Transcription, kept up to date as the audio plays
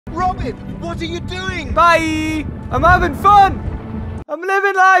Robin, what are you doing? Bye! I'm having fun! I'm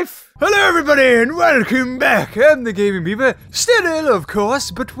living life! Hello everybody and welcome back! I'm the Gaming Beaver. Still ill, of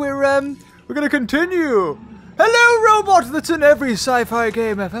course, but we're gonna continue. Hello, robot that's in every sci-fi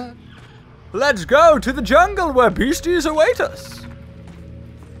game ever. Let's go to the jungle where beasties await us.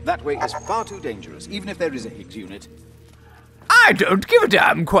 That way is far too dangerous, even if there is a HIGS unit. I don't give a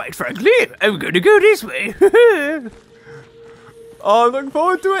damn, quite frankly. I'm gonna go this way. Oh, I'm looking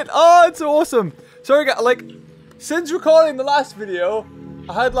forward to it. Oh, it's awesome. Sorry, guys, like, since recording the last video,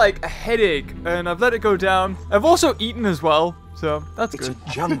 I had like a headache and I've let it go down. I've also eaten as well, so that's good.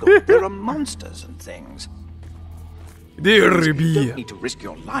 It's a jungle. There are monsters and things. There You be. don't need to risk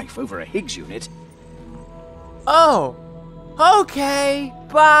your life over a HIGS unit. Oh, okay,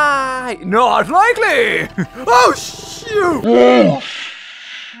 bye. Not likely. Oh, shoot.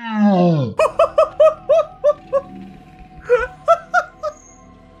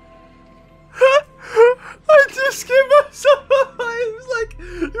 I just scared myself. It was like,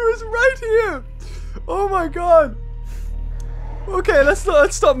 it was right here. Oh my god. Okay, let's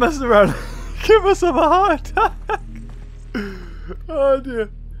stop messing around. Give myself a heart attack. Oh dear.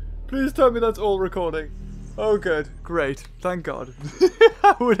 Please tell me that's all recording. Oh good, great, thank God.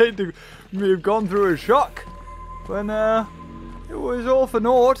 I would hate to have gone through a shock when it was all for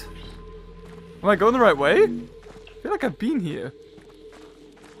naught. Am I going the right way? I feel like I've been here.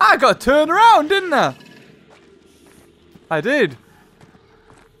 I got turned around, didn't I? I did.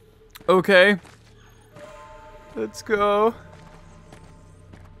 Okay. Let's go.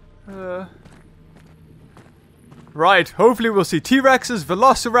 Right, hopefully we'll see T.rexes,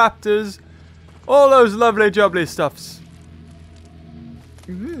 velociraptors, all those lovely jubbly stuffs.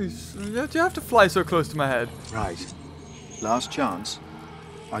 You have to fly so close to my head. Right. Last chance.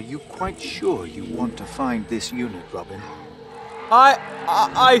 Are you quite sure you want to find this unit, Robin?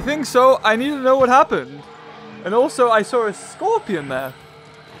 I think so. I need to know what happened. And also, I saw a scorpion there.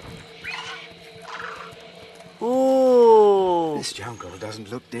 Ooh. This jungle doesn't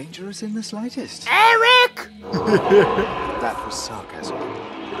look dangerous in the slightest. Eric! That was sarcasm.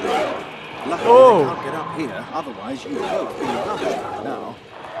 Luckily, Oh. I can't get up here. Otherwise, you'd both be rubbish by now.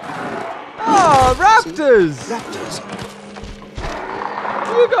 Oh, raptors! See? Raptors.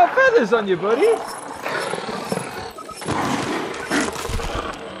 You got feathers on you, buddy.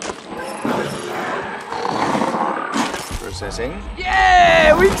 Processing.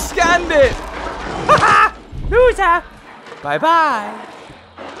 Yeah, we scanned it. Haha! Loser. Bye bye.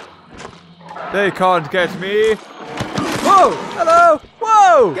 They can't get me. Whoa! Hello!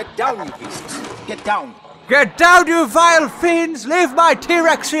 Whoa! Get down, you beasts. Get down. Get down, you vile fiends! Leave my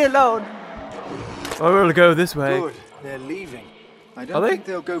T.rex alone. I will go this way. Good. They're leaving. I Are don't they? think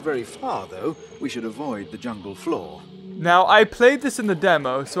they'll go very far, though. We should avoid the jungle floor. Now, I played this in the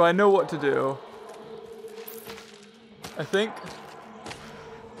demo, so I know what to do. I think.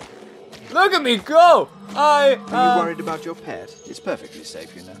 Look at me go! Are you worried about your pet? It's perfectly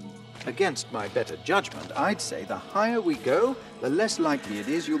safe, you know. Against my better judgment, I'd say the higher we go, the less likely it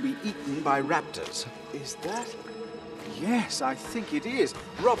is you'll be eaten by raptors. Is that? Yes, I think it is.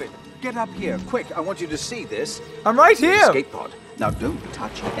 Robin, get up here, quick. I want you to see this. I'm right here! Escape pod. Now don't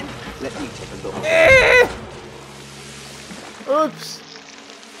touch anything. Let me take a look. Oops.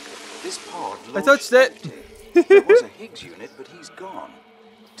 This pod I touched it. empty. There was a HIGS unit, but he's gone.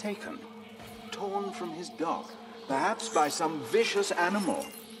 Taken. Torn from his dock. Perhaps by some vicious animal.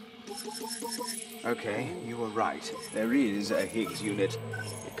 Okay, you were right. There is a HIGS unit.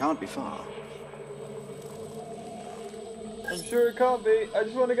 It can't be far. I'm sure it can't be. I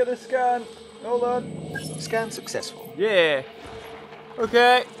just want to get a scan. Hold on. Scan successful. Yeah.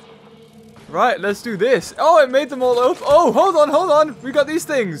 Okay. Right, let's do this. Oh, it made them all open. Oh, hold on. We got these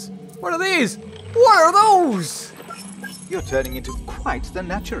things. What are these? What are those? You're turning into quite the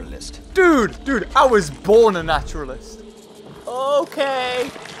naturalist. Dude, I was born a naturalist. Okay.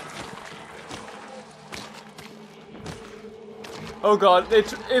 Oh god,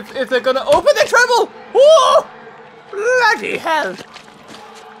 if they're gonna open the treble! Whoa! Bloody hell!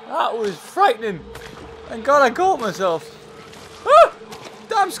 That was frightening. Thank god I caught myself. Ah!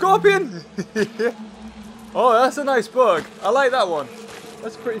 Damn scorpion! Oh, that's a nice bug. I like that one.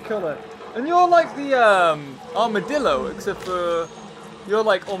 That's a pretty colour. And you're like the armadillo, except for you're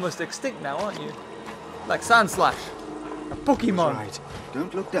like almost extinct now, aren't you? Like Sandslash. A Pokemon. Right.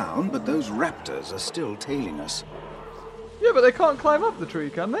 Don't look down, but those raptors are still tailing us. Yeah, but they can't climb up the tree,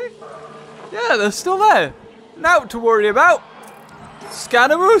 can they? Yeah, they're still there. Now to worry about.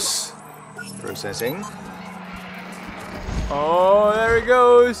 Scanamus. Processing. Oh, there he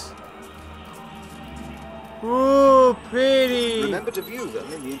goes. Ooh, pretty. Remember to view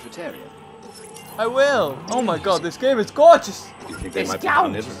them in the infotarium. I will. Oh my god, this game is gorgeous. Do you think they It's might be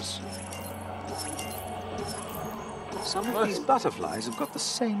gorgeous. carnivorous? Some of these butterflies have got the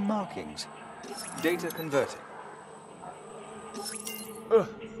same markings. Data converting.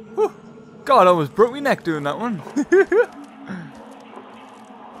 Whew. God, I almost broke my neck doing that one.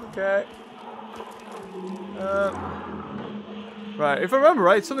 Okay. Right, if I remember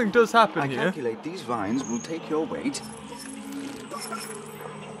right, something does happen I here. calculate these vines will take your weight.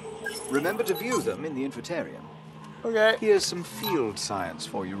 Remember to view them in the infotarium. Okay. Here's some field science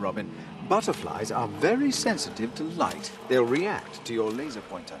for you, Robin. Butterflies are very sensitive to light. They'll react to your laser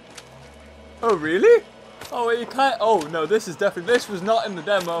pointer. Oh, really? Oh, well, you can't. Oh, no, this is definitely. This was not in the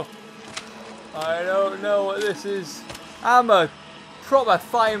demo. I don't know what this is. I'm a proper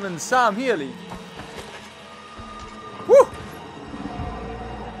fireman Sam Healy. Woo!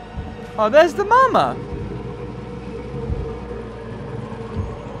 Oh, there's the mama.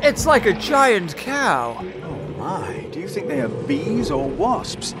 It's like a giant cow. Oh my, do you think they are bees or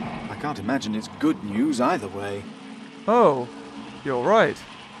wasps? I can't imagine it's good news either way. Oh, you're right.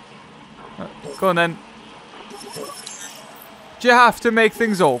 Go on then. You have to make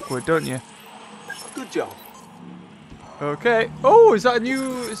things awkward, don't you? Good job. Okay. Oh, is that a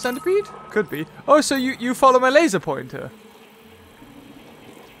new centipede? Could be. Oh, so you follow my laser pointer?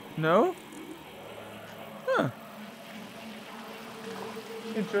 No? Huh.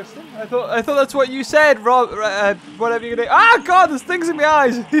 Interesting. I thought that's what you said, Rob. Whatever you're gonna. Ah, God! There's things in my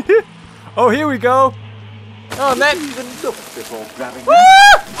eyes. Oh, here we go. Oh, and then. Even look before grabbing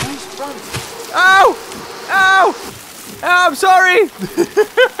Ah! them. Nice front. Ow! Ow! Ow! I'm sorry.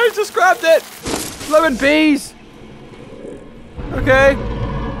 I just grabbed it. Blowing bees. Okay.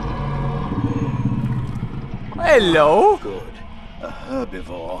 Hello. Good. A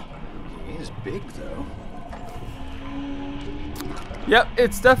herbivore. He is big, though. Yep,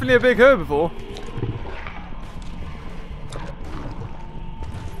 it's definitely a big herbivore.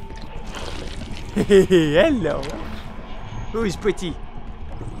 Hello. Who's pretty?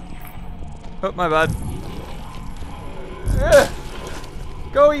 Oh, my bad.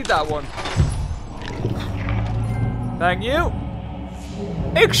 Go eat that one. Thank you.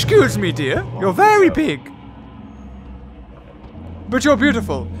 Excuse me, dear. You're very big. But you're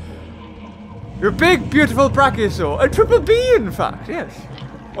beautiful. You're big, beautiful brachiosaur. A triple B, in fact, yes.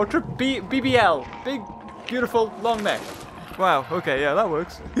 Or BBL. Big, beautiful, long neck. Wow, okay, yeah, that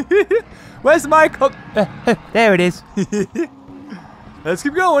works. Where's the mic? Oh, there it is. Let's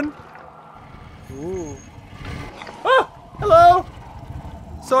keep going. Ooh. Ah, hello.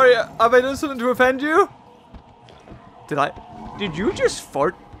 Sorry, have I done something to offend you? Did you just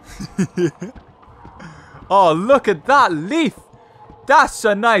fart? Oh, look at that leaf. That's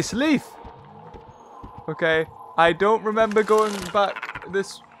a nice leaf. Okay, I don't remember going back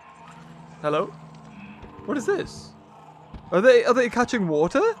this. Hello? What is this? Are they catching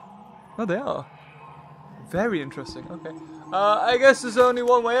water? Oh, they are. Very interesting. Okay. I guess there's only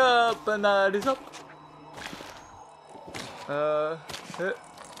one way up, and that is up. Come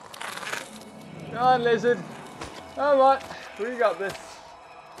on, lizard. Come on, we got this.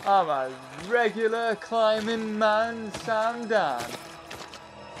 I'm a regular climbing man, Sam Dan.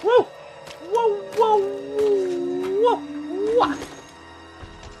 Woo! Whoa, whoa, whoa,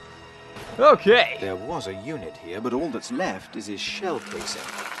 whoa. Okay. There was a unit here, but all that's left is his shell casing.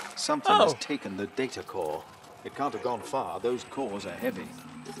 Something has taken the data core. It can't have gone far. Those cores are heavy.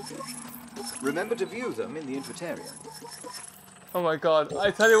 Remember to view them in the infotarium. Oh my god.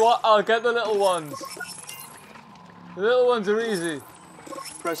 I tell you what, I'll get the little ones. The little ones are easy.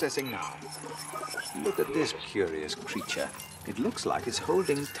 Processing now. Look at this curious creature. It looks like it's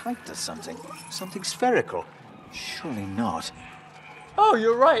holding tight to something. Something spherical. Surely not. Oh,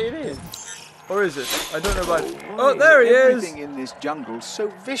 you're right, it is. Or is it? I don't know about it. Oh, there he is. Everything in this jungle's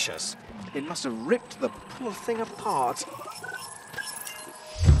so vicious. It must have ripped the poor thing apart.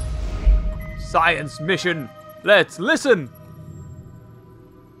 Science mission. Let's listen.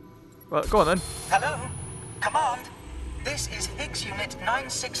 Well, go on then. Hello? Command? This is HIGS Unit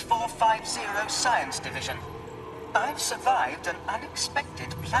 96450 Science Division. I've survived an unexpected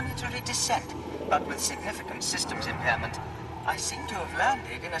planetary descent, but with significant systems impairment. I seem to have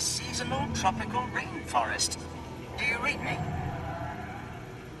landed in a seasonal tropical rainforest. Do you read me?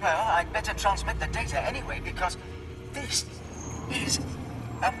 Well, I'd better transmit the data anyway, because this is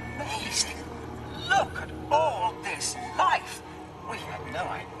amazing. Look at all this life. We had no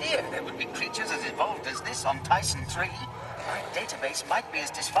idea there would be creatures as evolved as this on Tyson III. My database might be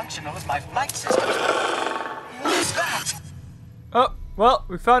as dysfunctional as my flight system. What's that? Oh, well,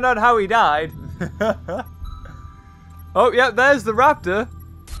 we found out how he died. Oh, yeah, there's the raptor.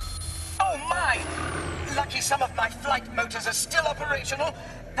 Oh my! Lucky some of my flight motors are still operational.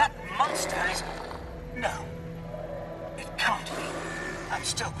 That monster is... No. It can't be. I'm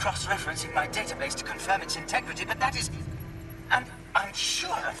still cross-referencing my database to confirm its integrity, but that is... And I'm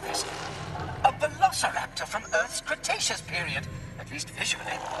sure of this. A velociraptor from Earth's Cretaceous period. At least visually.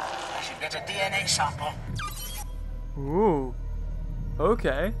 I should get a DNA sample. Ooh.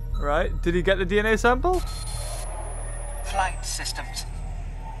 Okay. Right. Did he get the DNA sample? Flight systems.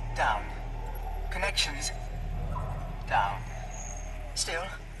 Down. Connections. Down. Still,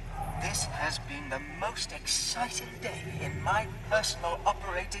 this has been the most exciting day in my personal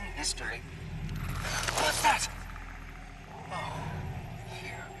operating history. What's that? Oh,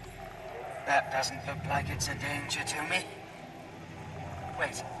 here. That doesn't look like it's a danger to me.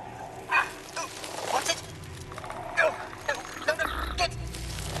 Wait. Ah! Oh, what's it? No! No! No! No! Get!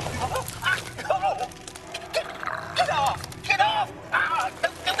 Oh! Ah! Oh! Get off! Get off! Ah! No!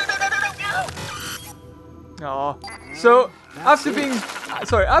 No! No! No! No! No! No! Aw. So, after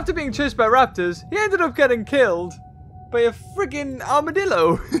being chased by raptors, he ended up getting killed by a friggin'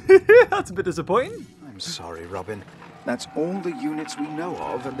 armadillo. That's a bit disappointing. I'm sorry, Robin. That's all the units we know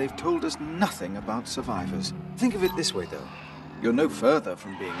of, and they've told us nothing about survivors. Think of it this way, though. You're no further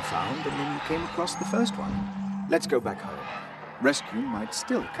from being found than when you came across the first one. Let's go back home. Rescue might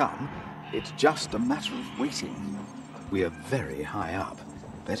still come. It's just a matter of waiting. We are very high up.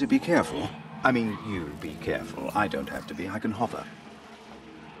 Better be careful. I mean, you be careful. I don't have to be. I can hover.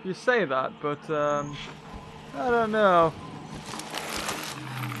 You say that, but, I don't know.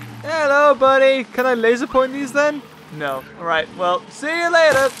 Hello, buddy. Can I laser point these then? No. Alright, well, see you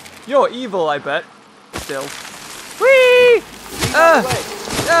later. You're evil, I bet. Still. Whee! Oh!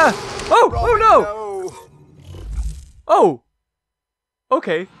 Robin, Oh, no! no! Oh!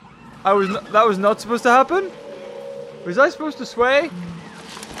 Okay. That was not supposed to happen? Was I supposed to sway?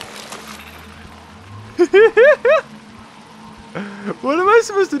 What am I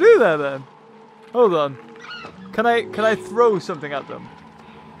supposed to do there then? Hold on. Can I throw something at them?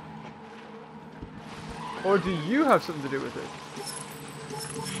 Or do you have something to do with it?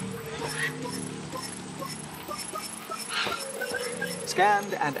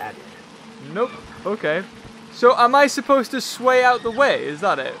 Scanned and added. Nope. Okay. So am I supposed to sway out the way? Is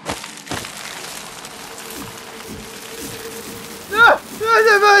that it?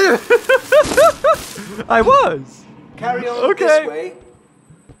 I was. Carry on Okay. this way.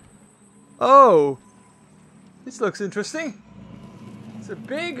 Oh. This looks interesting. It's a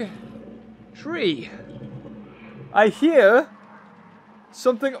big tree. I hear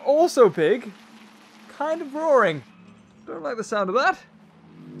something also big kind of roaring. Don't like the sound of that.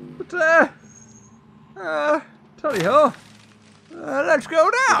 But, tally-ho. Let's go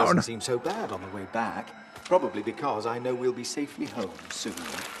It down. doesn't seem so bad on the way back. Probably because I know we'll be safely home soon.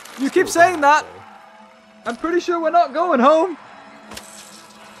 You keep saying that. I'm pretty sure we're not going home.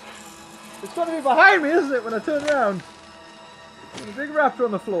 It's going to be behind me, isn't it, when I turn around? There's a big raptor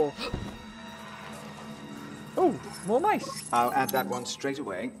on the floor. Oh, more mice. I'll add that one straight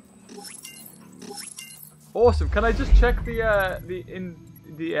away. Awesome. Can I just check yeah,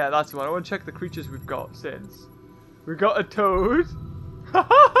 that's the one. I want to check the creatures we've got since. We got a toad.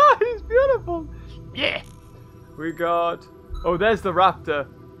 He's beautiful. Yeah. We got... Oh, there's the raptor.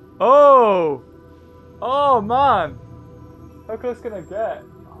 Oh. Oh, man. How close can I get?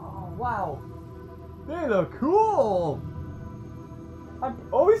 Oh, wow. They look cool.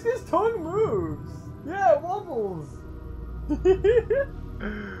 Oh, his tongue moves. Yeah, it wobbles.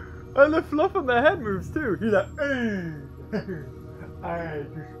 And the fluff on the head moves too. He's like,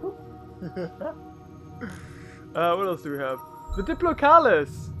 what else do we have? The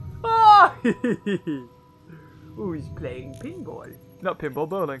Diplocalus. Ah! Ooh, he's playing pinball. Not pinball,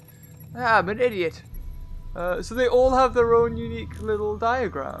 bowling. Ah, I'm an idiot. So they all have their own unique little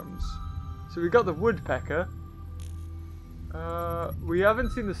diagrams. So we got the woodpecker. We haven't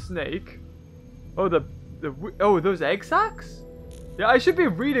seen the snake. Oh, those egg sacs? Yeah, I should be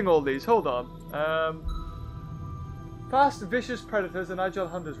reading all these. Hold on. Fast, vicious predators and agile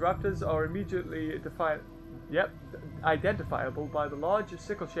hunters. Raptors are immediately identifiable by the large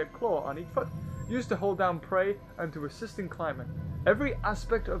sickle-shaped claw on each foot, used to hold down prey and to assist in climbing. Every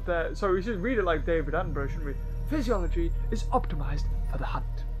aspect of their... Sorry, we should read it like David Attenborough, shouldn't we? Physiology is optimized for the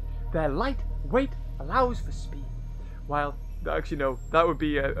hunt. Their light weight allows for speed. While... Actually, no. That would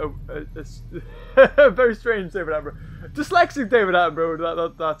be a very strange David Attenborough. Dyslexic David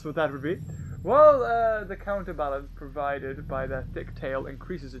Attenborough, that's what that would be. While the counterbalance provided by their thick tail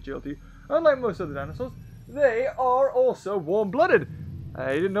increases agility, unlike most other dinosaurs, they are also warm-blooded.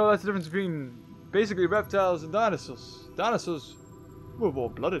 I didn't know that's the difference between basically reptiles and dinosaurs. Dinosaurs were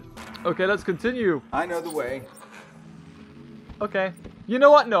warm-blooded. Okay, let's continue. I know the way. Okay. You know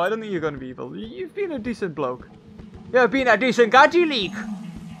what? No, I don't think you're going to be evil. You've been a decent bloke. You've been a decent gadgy leak.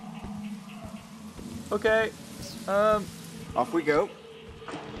 Okay. Off we go.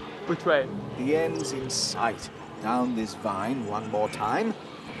 Which way? The end's in sight. Down this vine one more time.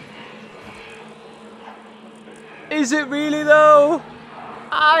 Is it really though?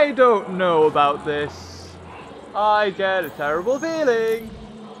 I don't know about this. I get a terrible feeling.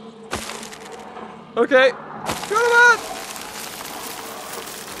 Okay. Come on!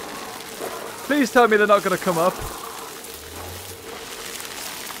 Please tell me they're not going to come up.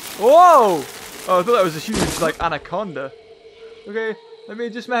 Whoa! Oh, I thought that was a huge, like, anaconda. Okay, let me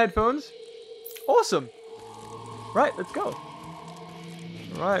adjust my headphones. Awesome. Right, let's go.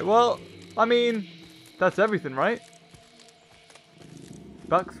 Right, well, I mean, that's everything, right?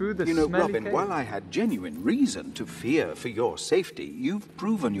 Back through the You know, smelly Robin, cave. while I had genuine reason to fear for your safety, you've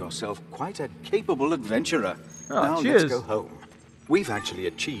proven yourself quite a capable adventurer. Oh, now cheers. let's go home. We've actually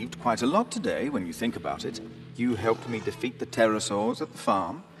achieved quite a lot today, when you think about it. You helped me defeat the pterosaurs at the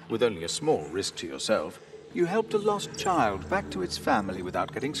farm, with only a small risk to yourself. You helped a lost child back to its family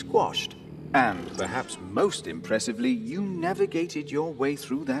without getting squashed. And perhaps most impressively, you navigated your way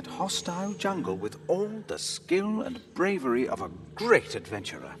through that hostile jungle with all the skill and bravery of a great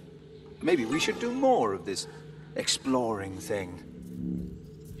adventurer. Maybe we should do more of this exploring thing.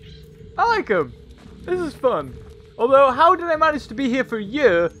 I like him. This is fun. Although, how did I manage to be here for a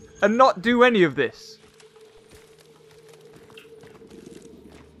year and not do any of this?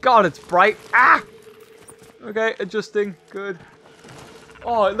 God, it's bright. Ah! Okay, adjusting. Good.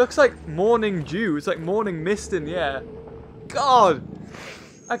 Oh, it looks like morning dew. It's like morning mist in the air. God!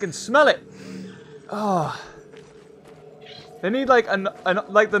 I can smell it. Oh. They need like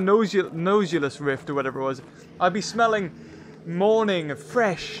like the nosulus rift or whatever it was. I'd be smelling morning,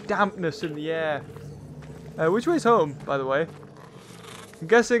 fresh dampness in the air. Which way's home, by the way? I'm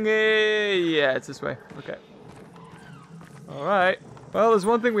guessing, yeah, it's this way. Okay. Alright. Well, there's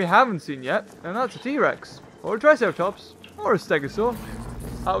one thing we haven't seen yet, and that's a T.rex. Or a Triceratops. Or a Stegosaur.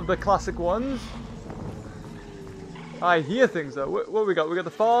 Out of the classic ones. I hear things, though. What we got? We got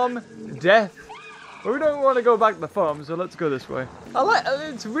the farm, death. But we don't want to go back to the farm, so let's go this way.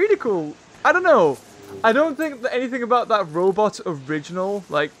 It's really cool. I don't know. I don't think that anything about that robot's original.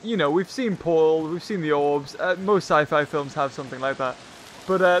 Like, you know, we've seen Paul, we've seen the orbs. Most sci-fi films have something like that.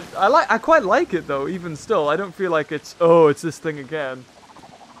 But I quite like it though. Even still, I don't feel like it's this thing again.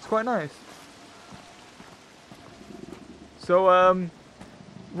 It's quite nice. So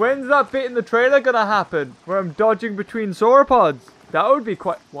when's that bit in the trailer gonna happen where I'm dodging between sauropods? That would be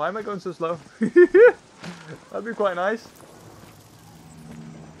quite. Why am I going so slow? That'd be quite nice.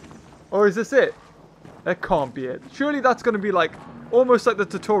 Or is this it? That can't be it. Surely that's going to be like, almost like the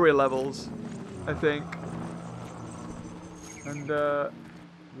tutorial levels, I think. And,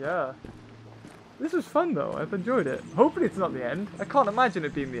 yeah. This was fun though, I've enjoyed it. Hopefully it's not the end. I can't imagine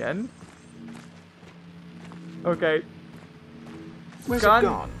it being the end. Okay. Where's it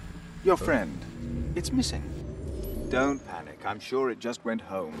gone? Your friend. It's missing. Don't panic. I'm sure it just went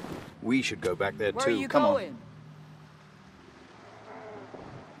home. We should go back there too. Where are you Come going? on.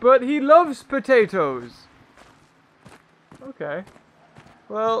 But he loves potatoes. Okay.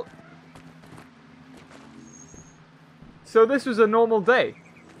 Well. So this was a normal day.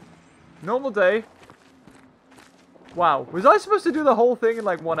 Normal day. Wow. Was I supposed to do the whole thing in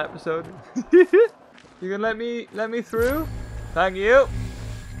like one episode? You can let me through? Thank you.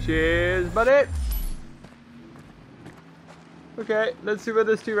 Cheers, buddy. Okay, let's see where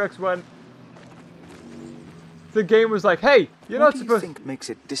this T-rex went. The game was like, hey, you're not supposed to... What do you think makes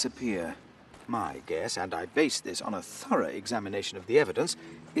it disappear? My guess, and I base this on a thorough examination of the evidence,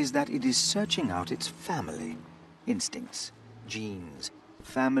 is that it is searching out its family. Instincts, genes,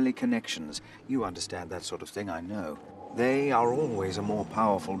 family connections. You understand that sort of thing, I know. They are always a more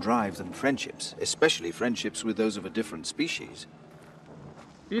powerful drive than friendships, especially friendships with those of a different species.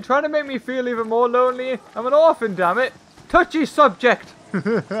 Are you trying to make me feel even more lonely? I'm an orphan, damn it. Touchy subject.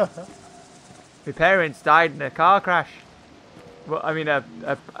 My parents died in a car crash. Well, I mean a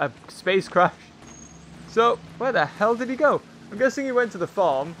space crash. So, where the hell did he go? I'm guessing he went to the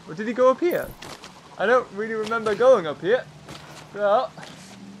farm, or did he go up here? I don't really remember going up here. Well,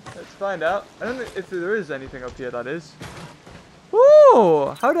 let's find out. I don't know if there is anything up here, that is.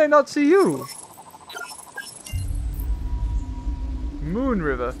 Ooh, how did I not see you? Moon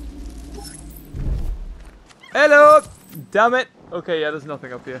River. Hello! Damn it! Okay, yeah, there's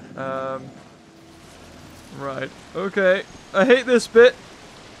nothing up here. Right, okay. I hate this bit.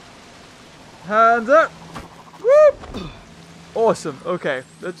 Hands up! Whoop! Awesome. Okay,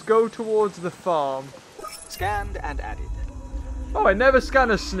 let's go towards the farm. Scanned and added. Oh, I never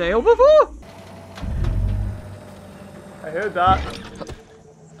scanned a snail before? I heard that.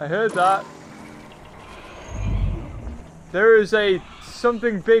 I heard that. There is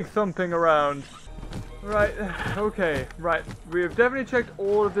something big thumping around. Right, okay, right. We have definitely checked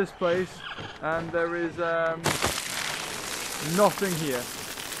all of this place, and there is nothing here.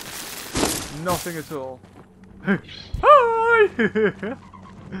 Nothing at all. Hi!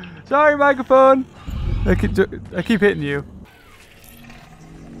 Sorry, microphone. I keep hitting you.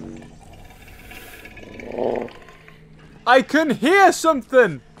 I can hear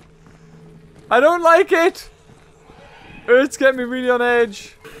something. I don't like it. It's getting me really on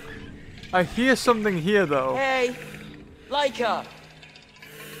edge. I hear something here, though. Hey, Leica.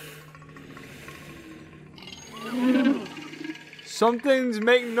 Something's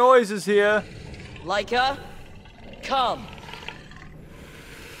making noises here. Leica, come.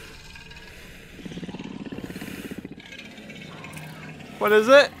 What is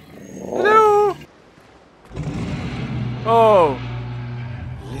it? Hello. Oh.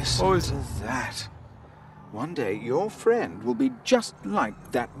 Listen to that. One day your friend will be just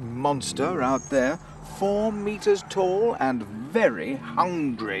like that monster out there, 4 meters tall and very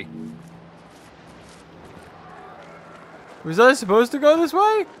hungry. Was I supposed to go this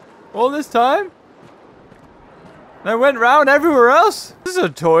way? All this time? I went round everywhere else? This is a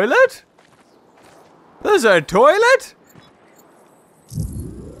toilet? This is a toilet?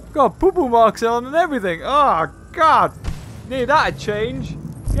 Got poo-poo marks on and everything. Oh, God. Need that to change.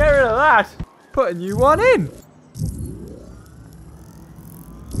 Get rid of that. Put a new one in.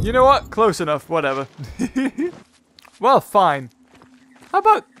 You know what? Close enough. Whatever. Well, fine. How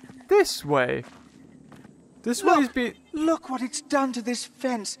about this way? This way's be... Look what it's done to this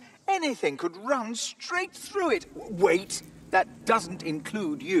fence. Anything could run straight through it. Wait, that doesn't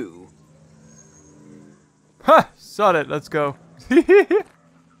include you. Ha! Sod it. Let's go.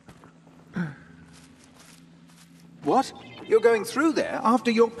 What? You're going through there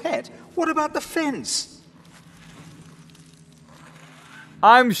after your pet? What about the fence?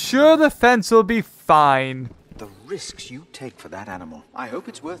 I'm sure the fence will be fine. The risks you take for that animal. I hope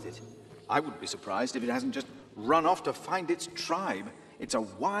it's worth it. I wouldn't be surprised if it hasn't just run off to find its tribe. It's a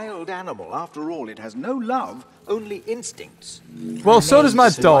wild animal. After all, it has no love, only instincts. Well, so does my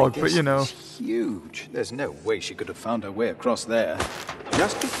So I dog, guess but you know. it's huge. There's no way she could have found her way across there.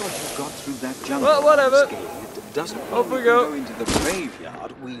 Just because you got through that jungle Well, whatever. unscathed doesn't mean Off we you go. can go into the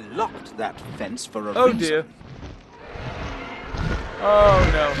graveyard. We locked that fence for a Oh reason. dear. Oh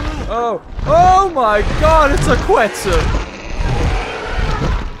no. Oh. Oh my God, it's a Quetzal.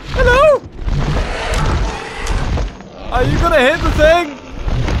 Hello? Are you gonna hit the thing?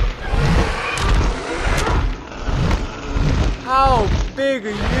 How big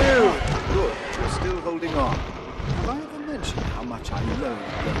are you? Good, you're still holding on. Have I ever mentioned how much I loathe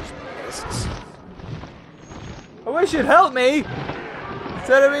those pests? I wish you'd help me.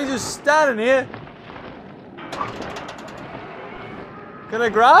 Instead of me just standing here. Can I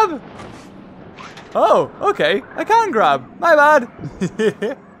grab? Oh, okay. I can grab. My bad.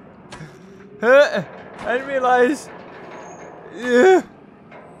 I didn't realize. Yeah.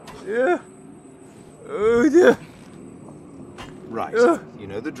 Yeah. Oh, yeah. Right, you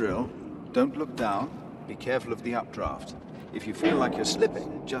know the drill. Don't look down. Be careful of the updraft. If you feel like you're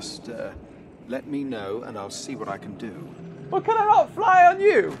slipping, just let me know and I'll see what I can do. Well, can I not fly on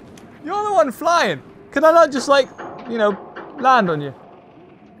you? You're the one flying. Can I not just, like, you know, land on you?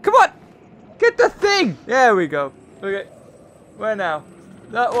 Come on! Get the thing! There we go. Okay. Where now?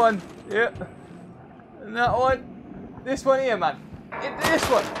 That one. Yep. And that one. This one here, man. This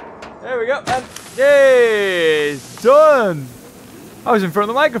one. There we go. And yay! It's done! I was in front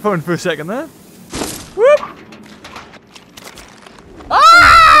of the microphone for a second there. Whoop!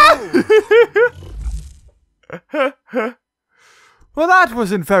 Ah! Well, that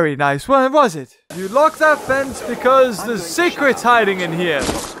wasn't very nice, was it? You locked that fence because there's secrets hiding in here.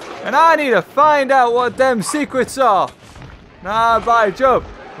 And I need to find out what them secrets are. Now, by Job,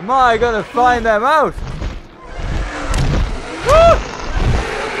 am I gonna find them out? Woo!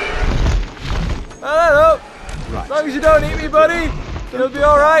 Hello. Right. As long as you don't eat me, buddy, you'll be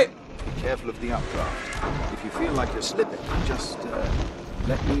alright. Be careful of the updraft. If you feel like you're slipping, just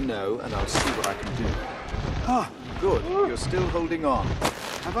let me know and I'll see what I can do. Ah, good. You're still holding on.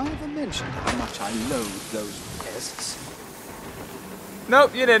 Have I ever mentioned how much I loathe those pests?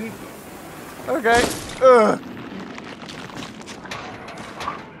 Nope, you didn't. Okay. Ugh.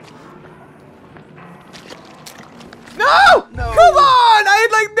 No! No! Come on! I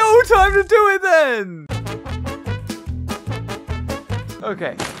had like no time to do it then!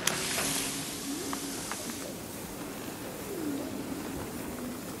 Okay.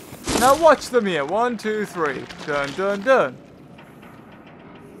 Now watch them here. 1, 2, 3. Dun, dun, dun.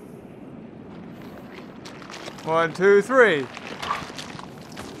 1, 2, 3.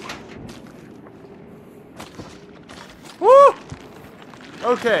 Woo!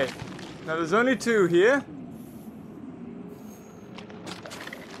 Okay. Now there's only 2 here.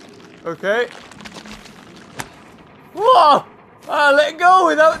 Okay. Whoa! I let go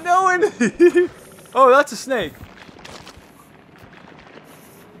without knowing. Oh, that's a snake.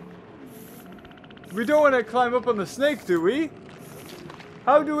 We don't want to climb up on the snake, do we?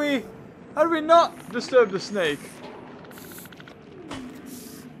 How do we not disturb the snake?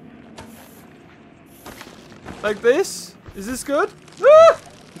 Like this? Is this good?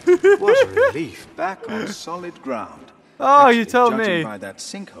 What a relief. Back on solid ground. Oh, Actually, you told judging me. by that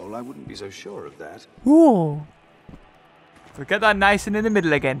sinkhole, I wouldn't be so sure of that. Ooh. So get that nice and in the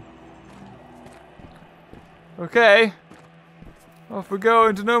middle again. Okay. Off we go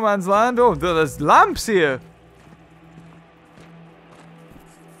into no man's land. Oh, there's lamps here.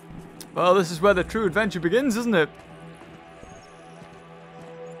 Well, this is where the true adventure begins, isn't it?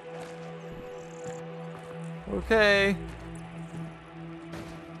 Okay.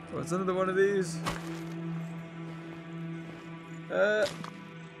 What's another one of these?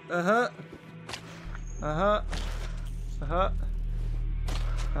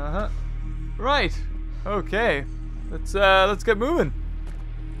 Right. Okay. Let's get moving.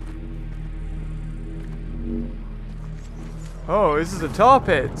 Oh, this is the tar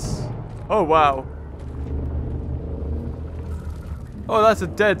pits. Oh, wow. Oh, that's a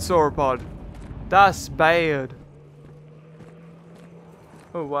dead sauropod. That's bad.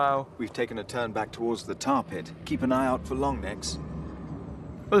 Oh, wow. We've taken a turn back towards the tar pit. Keep an eye out for long necks.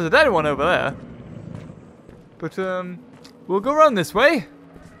 Well, there's a dead one over there. But, we'll go around this way.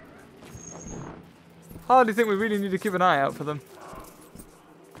 Hardly think we really need to keep an eye out for them.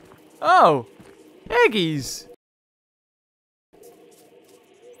 Oh! Eggies!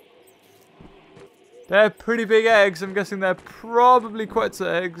 They're pretty big eggs. I'm guessing they're probably quite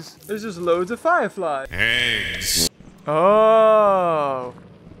eggs. There's just loads of fireflies. Eggs. Oh.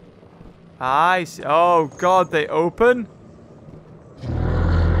 I see. Oh, God, they open?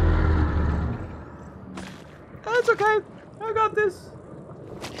 That's okay. I got this.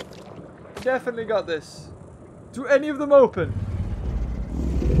 Definitely got this. Do any of them open?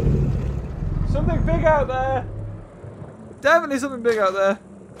 Something big out there. Definitely something big out there.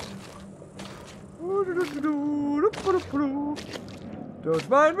 Don't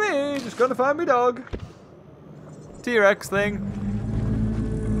mind me. Just gonna find me dog. T.rex thing.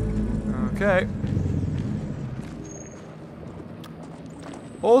 Okay.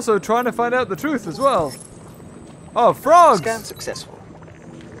 Also trying to find out the truth as well. Oh, frogs! Scan successful.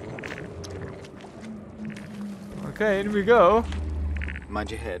 Okay, in we go.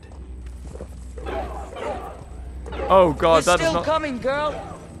 Mind your head. Oh God, We're that is still not. coming, girl.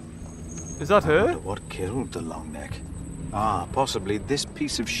 Is that her? Wonder what killed the long neck? Ah, possibly this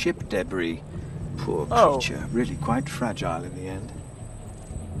piece of ship debris. Poor Oh. creature. Really quite fragile in the end.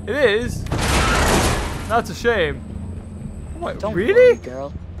 It is. That's a shame. What? Don't Really? worry,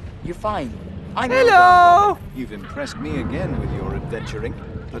 girl. You're fine. I'm Hello. You've impressed me again with your adventuring.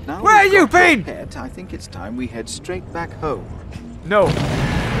 But now Where we've you got your been? Pet, I think it's time we head straight back home. No.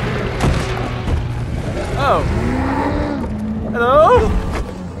 Oh. Hello.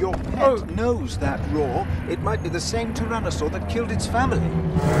 Your pet Oh. knows that roar. It might be the same tyrannosaur that killed its family.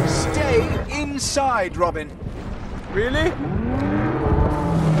 Stay inside, Robin. Really?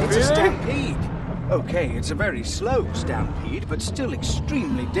 It's a Really? stampede. Okay, it's a very slow stampede, but still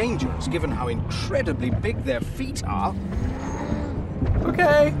extremely dangerous given how incredibly big their feet are.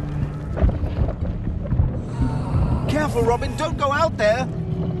 Okay. Careful, Robin, don't go out there.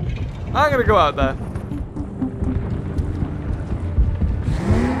 I'm gonna go out there.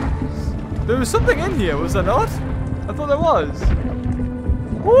 There was something in here, was there not? I thought there was.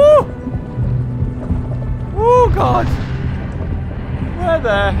 Woo! Oh God! Where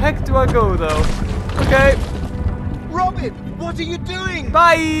the heck do I go though? Okay, Robin, what are you doing?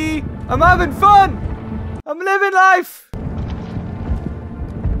 bye! I'm having fun! I'm living life!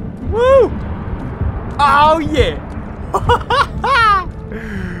 Woo! Oh yeah!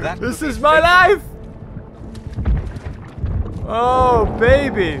 That This could be is my fatal. life! Oh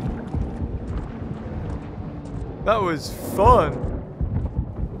baby! That was fun.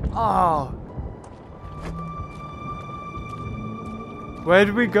 Oh. Where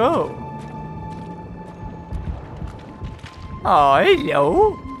did we go? Oh,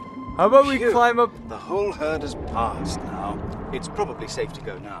 hello. How about we Phew. climb up? The whole herd has passed now. It's probably safe to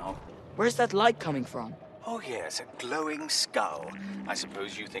go now. Where's that light coming from? Oh yes, a glowing skull. I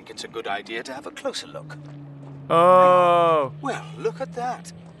suppose you think it's a good idea to have a closer look. Oh. Well, look at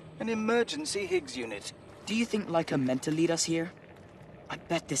that. An emergency HIGS unit. Do you think Laika meant to lead us here? I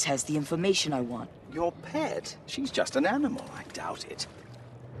bet this has the information I want. Your pet? She's just an animal. I doubt it.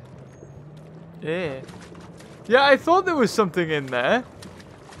 Yeah. Yeah, I thought there was something in there.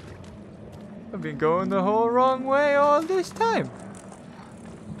 I've been going the whole wrong way all this time.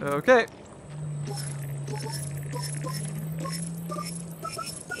 Okay.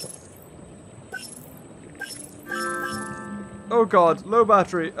 Oh god, low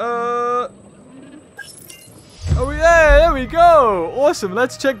battery. Oh yeah, there we go. Awesome,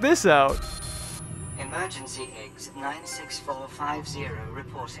 let's check this out. Emergency HIGS 96450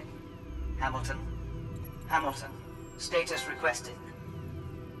 reporting. Hamilton. Hamilton. Status requested.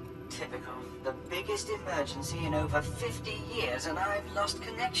 Typical. The biggest emergency in over 50 years and I've lost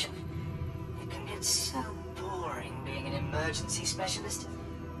connection. It can get so boring being an emergency specialist.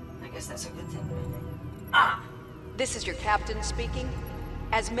 I guess that's a good thing, really. Ah! This is your captain speaking.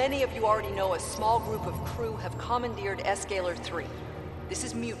 As many of you already know, a small group of crew have commandeered Escalar 3. This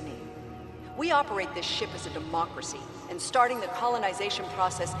is mutiny. We operate this ship as a democracy, and starting the colonization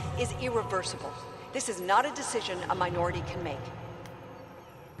process is irreversible. This is not a decision a minority can make.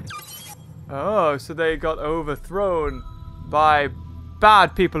 Oh, so they got overthrown by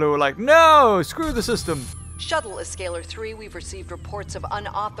bad people who were like, no, screw the system. Shuttle Escalar 3, we've received reports of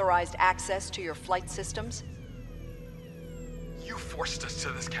unauthorized access to your flight systems. You forced us to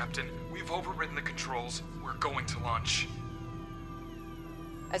this, Captain. We've overridden the controls. We're going to launch.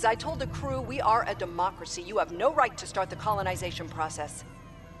 As I told the crew, we are a democracy. You have no right to start the colonization process.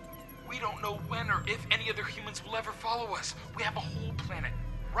 We don't know when or if any other humans will ever follow us. We have a whole planet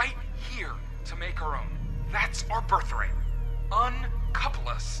right here to make our own. That's our birthright. Uncouple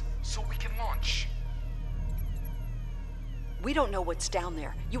us so we can launch. We don't know what's down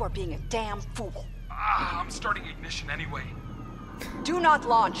there. You are being a damn fool. I'm starting ignition anyway. Do not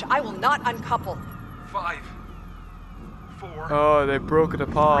launch. I will not uncouple. 5, 4. Oh, they broke it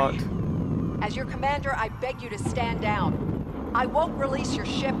apart. As your commander, I beg you to stand down. I won't release your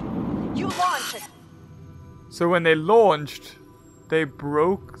ship. You launch it. So when they launched, they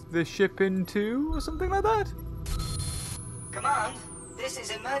broke the ship in two or something like that? Command, this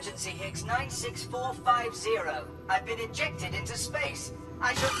is emergency HIGS 96450. I've been ejected into space.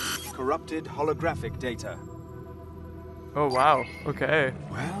 I should... Corrupted holographic data. Oh wow, okay.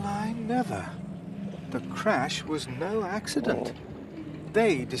 Well, I never. The crash was no accident.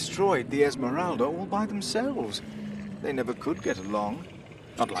 They destroyed the Esmeralda all by themselves. They never could get along.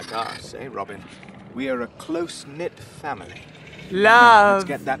 Not like us, eh, Robin? We are a close-knit family. Love! Let's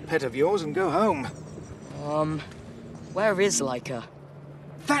get that pet of yours and go home. Where is Laika?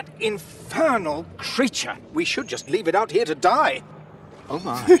 That infernal creature! We should just leave it out here to die. Oh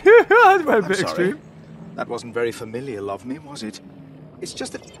my. That went a bit I'm sorry. extreme. That wasn't very familial of me, was it? It's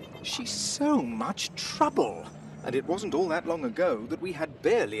just that she's so much trouble. And it wasn't all that long ago that we had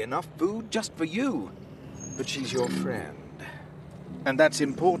barely enough food just for you. But she's your friend. And that's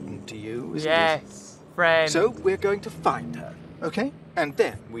important to you, isn't it? Yes, friend. So we're going to find her, okay? And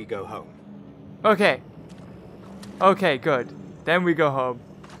then we go home. Okay. Okay, good. Then we go home.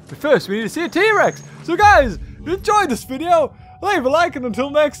 But first, we need to see a T.rex. So guys, if you enjoyed this video, leave a like, and until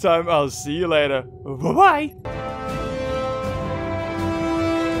next time, I'll see you later. Bye-bye.